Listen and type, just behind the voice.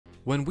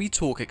When we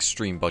talk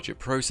extreme budget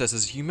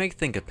processors, you may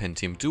think a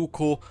Pentium dual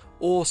core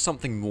or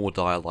something more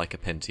dire like a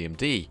Pentium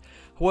D.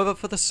 However,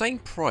 for the same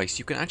price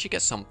you can actually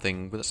get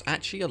something that's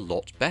actually a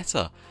lot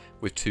better,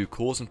 with 2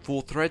 cores and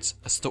 4 threads,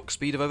 a stock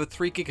speed of over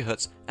 3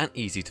 GHz and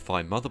easy to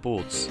find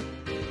motherboards.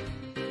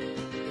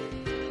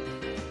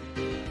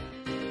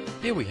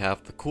 Here we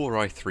have the Core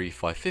i3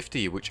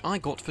 550, which I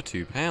got for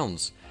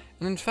 £2,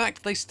 and in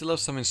fact they still have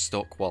some in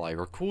stock while I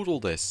record all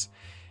this.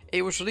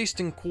 It was released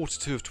in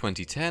Q2 of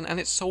 2010 and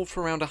it sold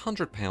for around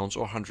 £100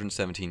 or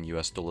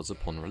 $117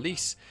 upon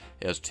release.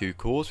 It has 2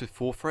 cores with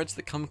 4 threads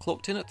that come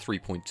clocked in at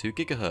 3.2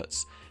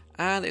 GHz,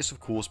 and it's of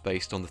course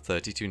based on the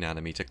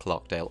 32nm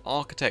Clarkdale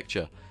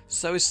architecture,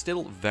 so is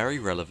still very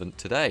relevant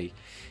today.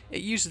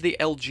 It uses the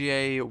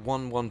LGA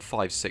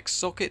 1156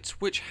 socket,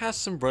 which has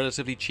some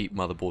relatively cheap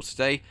motherboards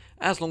today,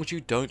 as long as you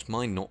don't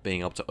mind not being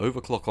able to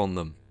overclock on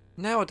them.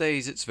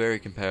 Nowadays it's very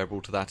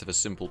comparable to that of a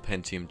simple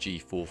Pentium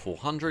G4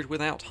 400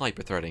 without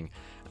hyperthreading,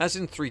 as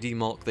in 3D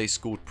Mark they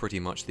scored pretty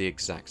much the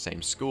exact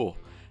same score.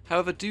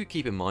 However, do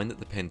keep in mind that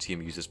the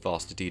Pentium uses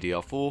faster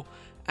DDR4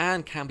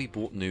 and can be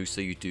bought new,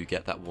 so you do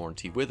get that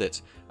warranty with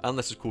it,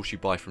 unless of course you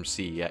buy from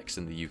CEX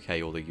in the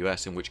UK or the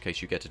US, in which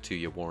case you get a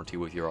 2-year warranty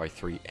with your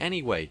i3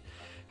 anyway.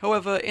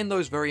 However, in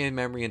those very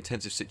memory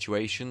intensive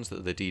situations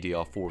that the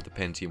DDR4 of the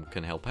Pentium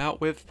can help out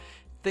with,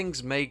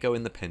 things may go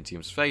in the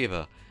Pentium's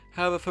favour.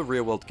 However, for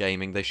real world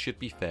gaming they should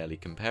be fairly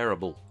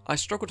comparable. I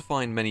struggled to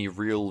find many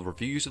real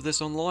reviews of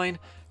this online,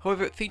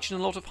 however it featured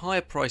a lot of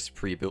higher priced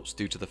pre-builts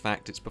due to the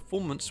fact its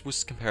performance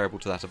was comparable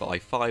to that of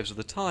i5s of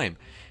the time,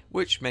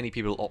 which many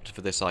people opted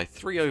for this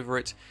i3 over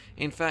it.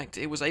 In fact,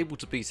 it was able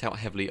to beat out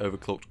heavily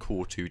overclocked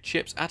Core 2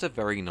 chips at a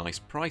very nice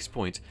price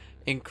point,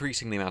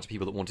 increasing the amount of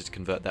people that wanted to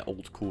convert their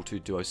old Core 2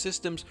 Duo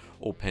systems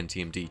or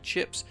Pentium D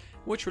chips,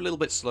 which were a little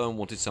bit slow and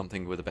wanted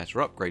something with a better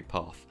upgrade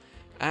path.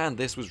 And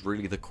this was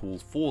really the call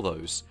for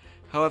those.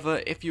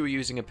 However, if you were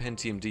using a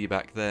Pentium D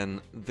back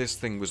then, this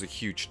thing was a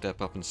huge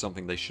step up and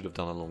something they should have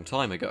done a long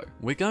time ago.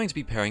 We're going to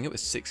be pairing it with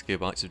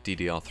 6GB of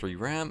DDR3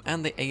 RAM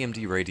and the AMD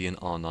Radeon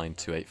R9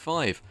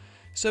 285,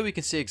 so we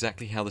can see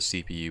exactly how the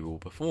CPU will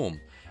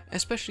perform,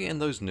 especially in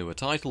those newer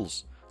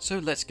titles. So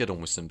let's get on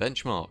with some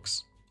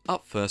benchmarks.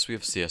 Up first we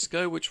have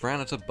CSGO, which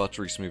ran at a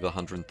buttery smooth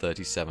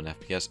 137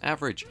 FPS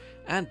average,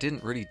 and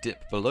didn't really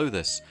dip below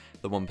this.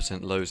 The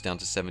 1% lows down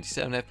to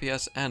 77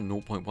 FPS and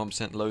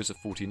 0.1% lows of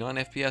 49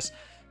 FPS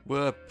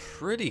were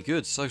pretty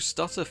good, so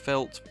stutter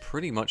felt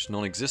pretty much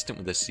non-existent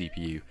with this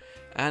CPU,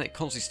 and it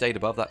constantly stayed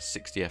above that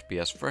 60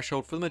 FPS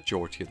threshold for the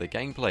majority of the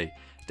gameplay.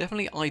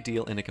 Definitely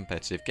ideal in a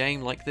competitive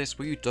game like this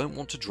where you don't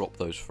want to drop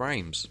those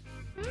frames.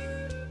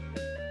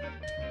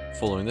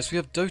 Following this we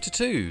have Dota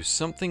 2,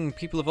 something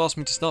people have asked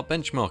me to start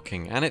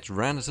benchmarking, and it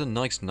ran at a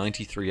nice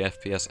 93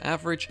 FPS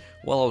average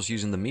while I was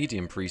using the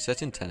medium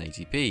preset in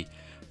 1080p.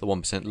 The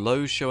 1%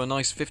 lows show a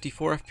nice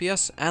 54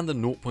 FPS and the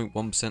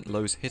 0.1%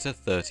 lows hit a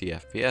 30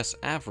 FPS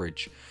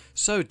average,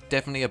 so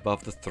definitely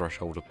above the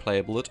threshold of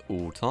playable at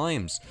all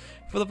times.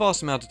 For the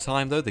vast amount of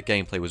time though, the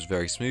gameplay was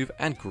very smooth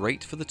and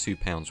great for the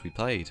 £2 we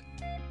paid.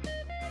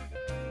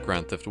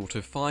 Grand Theft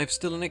Auto 5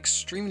 still an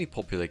extremely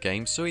popular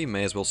game, so you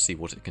may as well see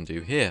what it can do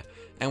here,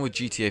 and with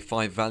GTA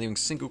 5 valuing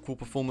single core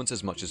performance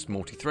as much as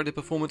multi-threaded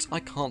performance,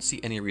 I can't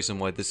see any reason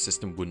why this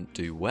system wouldn't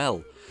do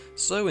well.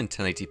 So in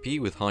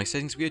 1080p with high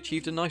settings we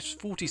achieved a nice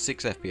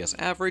 46 FPS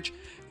average,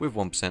 with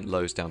 1%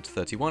 lows down to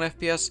 31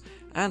 FPS,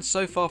 and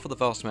so far for the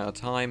vast amount of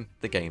time,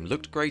 the game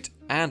looked great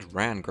and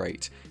ran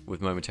great.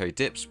 With momentary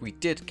dips we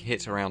did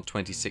hit around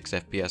 26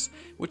 FPS,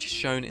 which is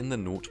shown in the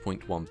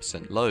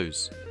 0.1%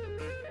 lows.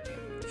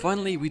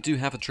 Finally, we do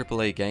have a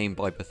AAA game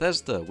by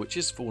Bethesda, which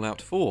is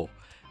Fallout 4,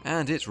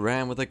 and it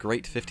ran with a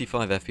great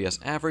 55 FPS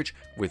average,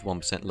 with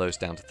 1% lows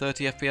down to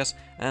 30 FPS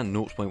and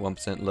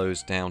 0.1%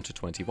 lows down to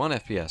 21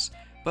 FPS.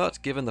 But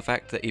given the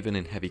fact that even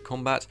in heavy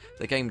combat,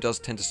 the game does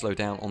tend to slow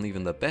down on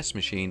even the best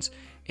machines,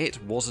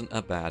 it wasn't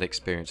a bad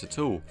experience at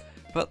all.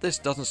 But this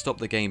doesn't stop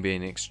the game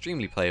being an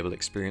extremely playable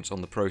experience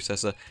on the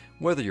processor,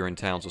 whether you're in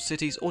towns or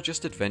cities or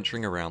just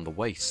adventuring around the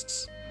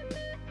wastes.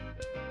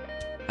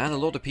 And a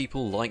lot of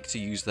people like to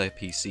use their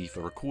PC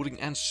for recording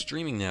and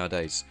streaming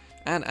nowadays.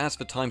 And as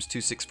for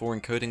x264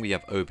 encoding, we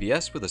have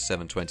OBS with a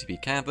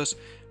 720p canvas,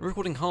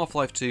 recording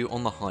Half-Life 2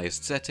 on the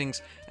highest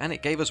settings, and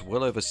it gave us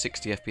well over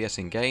 60 FPS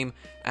in game,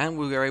 and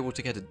we were able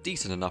to get a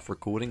decent enough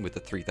recording with the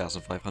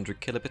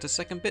 3500 kilobit a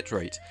second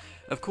bitrate.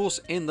 Of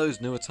course, in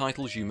those newer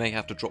titles you may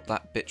have to drop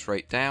that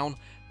bitrate down,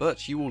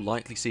 but you will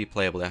likely see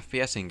playable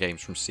FPS in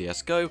games from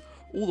CSGO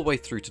all the way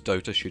through to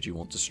Dota should you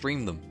want to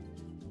stream them.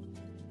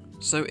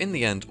 So in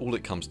the end, all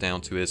it comes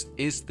down to is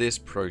this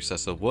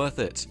processor worth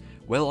it?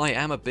 Well, I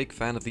am a big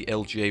fan of the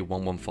LGA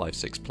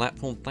 1156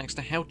 platform thanks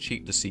to how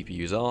cheap the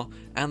CPUs are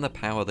and the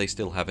power they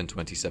still have in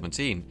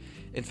 2017.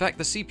 In fact,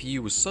 the CPU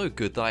was so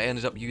good that I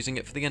ended up using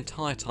it for the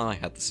entire time I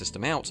had the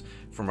system out,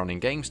 from running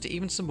games to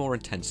even some more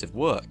intensive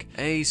work.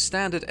 A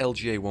standard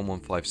LGA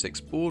 1156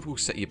 board will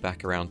set you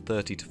back around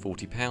 £30 to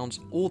 £40,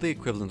 or the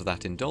equivalent of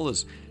that in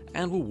dollars,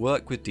 and will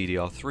work with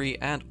DDR3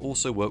 and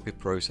also work with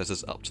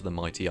processors up to the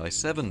mighty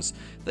i7s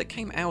that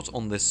came out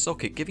on this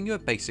socket, giving you a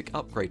basic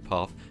upgrade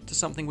path to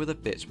something with a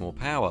bit more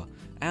power,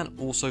 and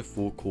also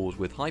 4 cores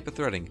with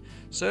hyperthreading,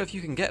 so if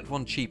you can get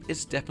one cheap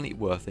it's definitely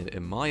worth it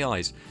in my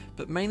eyes,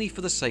 but mainly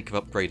for the sake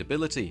of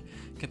upgradability,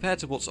 compared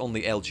to what's on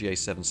the LGA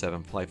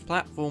 775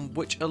 platform,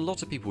 which a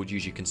lot of people would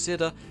usually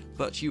consider,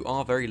 but you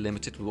are very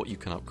limited with what you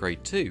can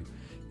upgrade to.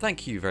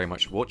 Thank you very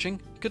much for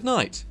watching, good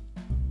night!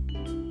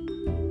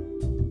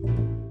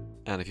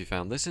 And if you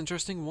found this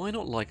interesting, why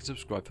not like and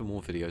subscribe for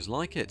more videos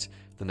like it?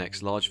 The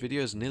next large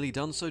video is nearly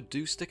done, so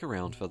do stick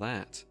around for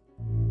that.